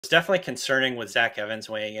It's definitely concerning with Zach Evans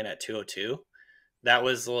weighing in at 202. That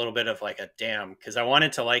was a little bit of like a damn, because I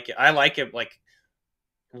wanted to like it. I like it like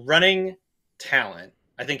running talent.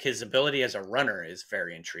 I think his ability as a runner is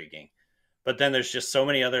very intriguing. But then there's just so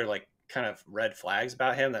many other like kind of red flags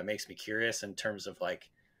about him that makes me curious in terms of like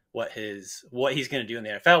what he's going to do in the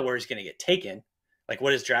NFL, where he's going to get taken, like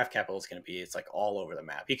what his draft capital is going to be. It's like all over the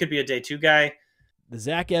map. He could be a day 2 guy. The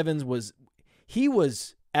Zach Evans was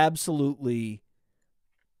absolutely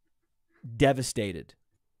devastated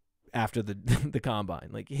after the combine.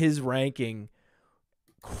 Like his ranking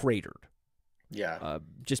cratered. Yeah.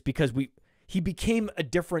 Just because he became a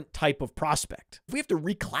different type of prospect. If we have to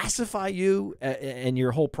reclassify you and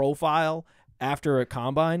your whole profile after a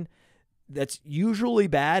combine, that's usually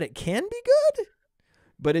bad. It can be good,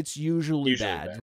 but it's usually bad.